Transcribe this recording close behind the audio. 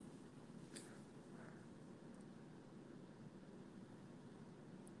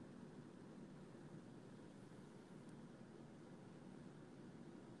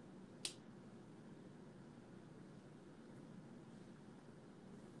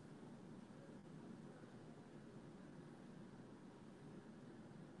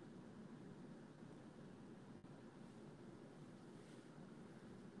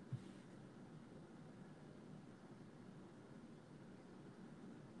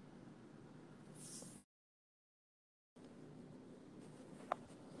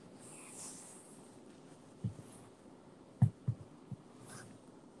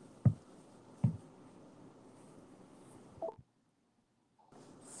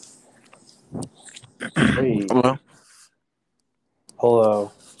Hey, Hello.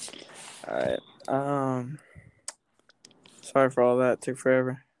 hello. All right. Sorry for all that. It took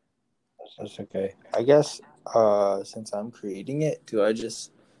forever. That's okay. I guess since I'm creating it, do I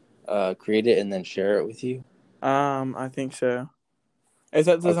just create it and then share it with you? I think so. If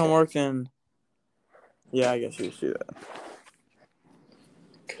that doesn't Okay. work, then yeah, I guess you should do that.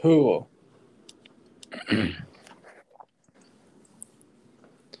 Cool.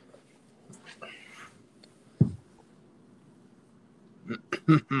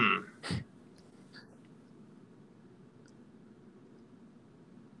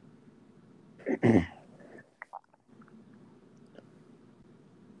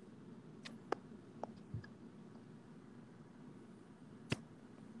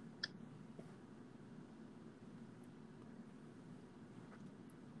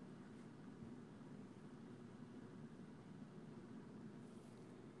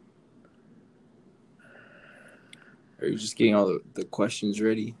 Are you just getting all the questions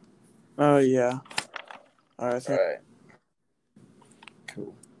ready? Oh yeah. All right. All right.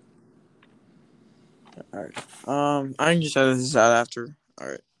 Cool. All right. I can just edit this out after. All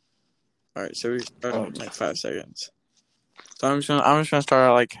right. All right. So we start Oh, in like 5 seconds. So I'm just gonna start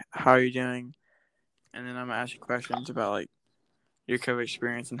out like how are you doing, and then I'm gonna ask you questions about like your COVID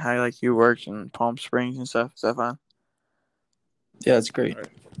experience and how like you worked in Palm Springs and stuff. Is that fine? yeah, that's great. All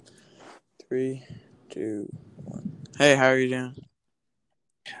right. 3, 2, 1. Hey, how are you doing?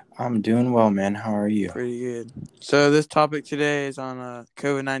 I'm doing well, man. How are you? Pretty good. So this topic today is on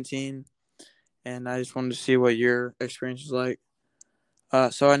COVID-19, and I just wanted to see what your experience was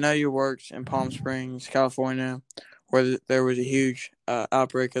like. So I know you worked in Palm Springs, California, where there was a huge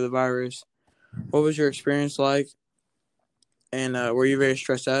outbreak of the virus. What was your experience like? And were you very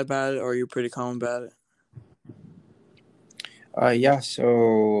stressed out about it, or were you pretty calm about it? Yeah.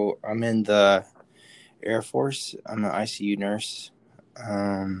 So I'm in the Air Force. I'm an ICU nurse,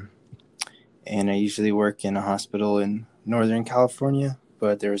 um, and I usually work in a hospital in Northern California.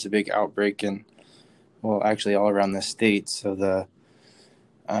 But there was a big outbreak in, well, actually all around the state. So the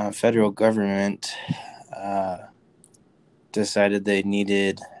federal government uh, decided they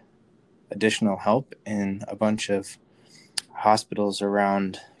needed additional help in a bunch of hospitals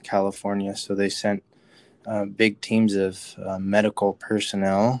around California. So they sent big teams of medical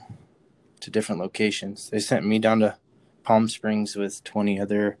personnel to different locations. They sent me down to Palm Springs with 20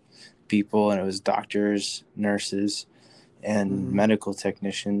 other people, and it was doctors, nurses, and Mm-hmm. medical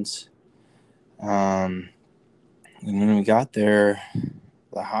technicians. And when we got there,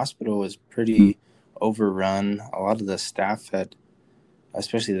 the hospital was pretty overrun. A lot of the staff had,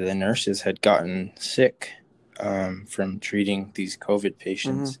 especially the nurses, had gotten sick from treating these COVID Mm-hmm.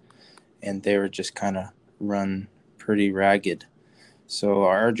 patients, and they were just kind of run pretty ragged. So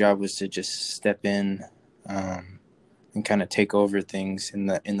our job was to just step in and kind of take over things in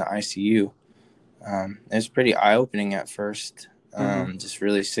the ICU. It was pretty eye opening at first. Mm-hmm. Just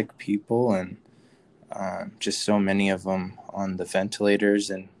really sick people and just so many of them on the ventilators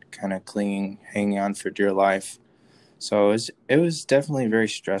and kind of hanging on for dear life. So it was definitely a very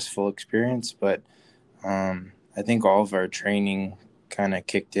stressful experience, but I think all of our training kind of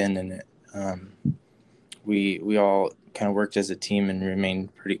kicked in, and we all kind of worked as a team and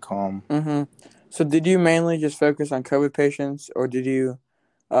remained pretty calm. Mm-hmm. So did you mainly just focus on COVID patients, or did you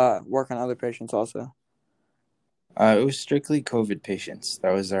work on other patients also? It was strictly COVID patients.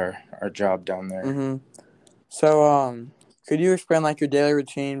 That was our job down there. Mm-hmm. So could you explain like your daily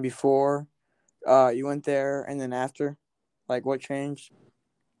routine before you went there and then after? Like what changed?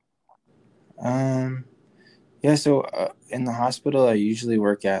 Um, yeah, so in the hospital, I usually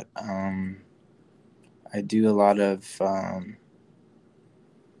work at, I do a lot of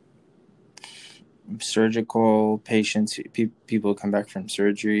surgical patients, people come back from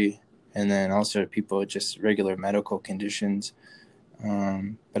surgery, and then also people with just regular medical conditions.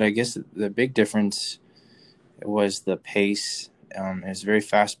 But I guess the big difference was the pace. It was very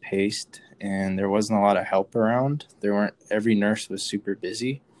fast paced, and there wasn't a lot of help around. Every nurse was super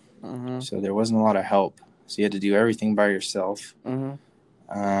busy, Mm-hmm. so there wasn't a lot of help. So you had to do everything by yourself. Mm-hmm.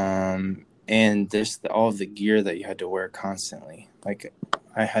 And there's all of the gear that you had to wear constantly. Like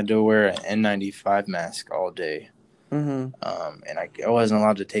I had to wear an N95 mask all day, Mm-hmm. and I wasn't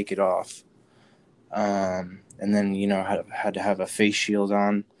allowed to take it off. And then had to have a face shield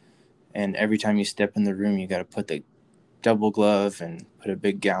on, and every time you step in the room, you got to put the double glove and put a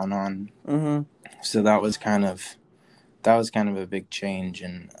big gown on. Mm-hmm. So that was kind of a big change,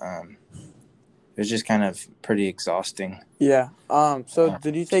 and it was just kind of pretty exhausting. Yeah. So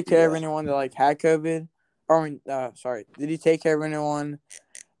did you To take do care of that. anyone that like had COVID? Or I mean, sorry. Did you take care of anyone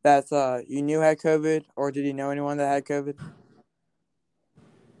that you knew had COVID, or did you know anyone that had COVID?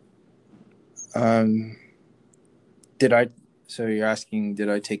 Um, did I? So you're asking, did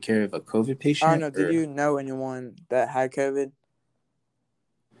I take care of a COVID I don't patient know. Did or you know anyone that had COVID?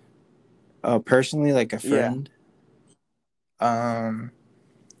 personally, like a Yeah. friend? Um,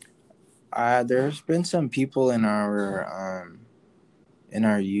 there's been some people in our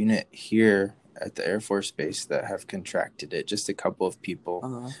unit here at the Air Force Base that have contracted it. Just a couple of people,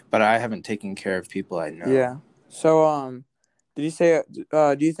 Uh-huh. but I haven't taken care of people I know. Yeah. So, did you say?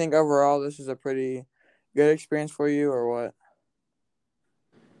 Do you think overall this is a pretty good experience for you, or what?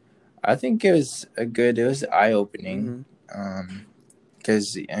 I think it was eye opening. Mm-hmm.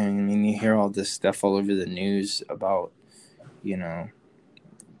 Because I mean, you hear all this stuff all over the news about, you know,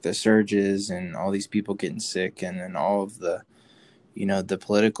 the surges and all these people getting sick, and then all of the, the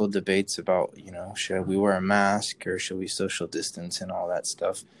political debates about, should we wear a mask or should we social distance and all that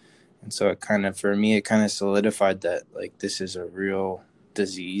stuff. And so for me, it kind of solidified that like this is a real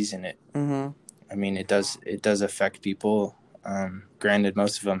disease, and Mm-hmm. I mean, it does affect people. Granted,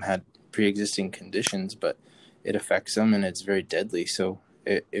 most of them had pre-existing conditions, but it affects them and it's very deadly. So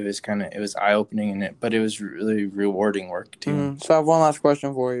it was it was eye opening but it was really rewarding work too. Mm-hmm. So I have one last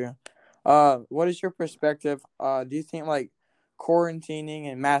question for you. What is your perspective? Do you think like quarantining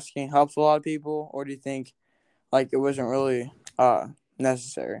and masking helps a lot of people, or do you think like it wasn't really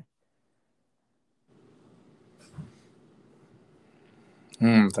necessary?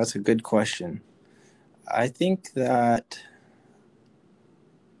 That's a good question. I think that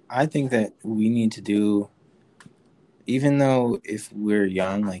we need to do, even though if we're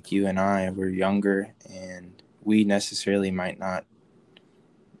young, like you and we're younger, and we necessarily might not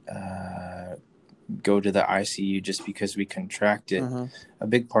uh, go to the ICU just because we contract it. Mm-hmm. A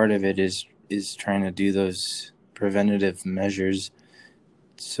big part of it is trying to do those preventative measures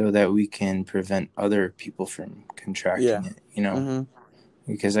so that we can prevent other people from Yeah. contracting it. Mm-hmm.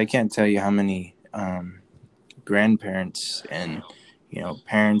 Because I can't tell you how many grandparents and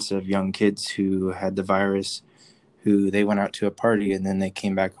parents of young kids who had the virus, who they went out to a party and then they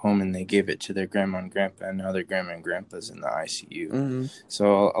came back home and they gave it to their grandma and grandpa, and now their grandma and grandpa's in the ICU. Mm-hmm.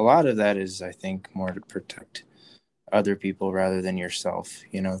 So a lot of that is, I think, more to protect other people rather than yourself.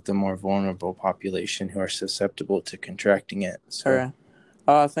 The more vulnerable population who are susceptible to contracting it. So Okay.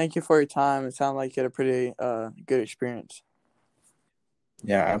 Thank you for your time. It sounded like you had a pretty good experience.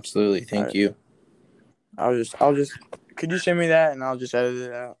 yeah, absolutely. All Thank right. you. I'll just. Could you send me that and I'll just edit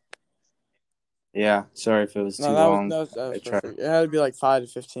it out? Yeah, sorry if it was No, too long. that I was tried. perfect. It had to be like 5 to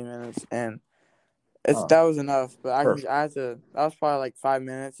 15 minutes, and Oh, that was enough. But perfect. I had to. That was probably like 5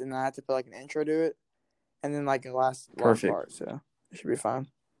 minutes, and I had to put like an intro to it, and then like a last Perfect. part. So it should be fine.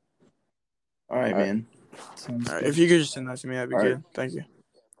 All right, All right. man. Sounds All right. good. If you could just send that to me, that'd be All right. good. Thank you.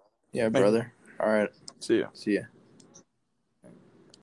 Yeah, Thank you. brother. All right. See you. See ya.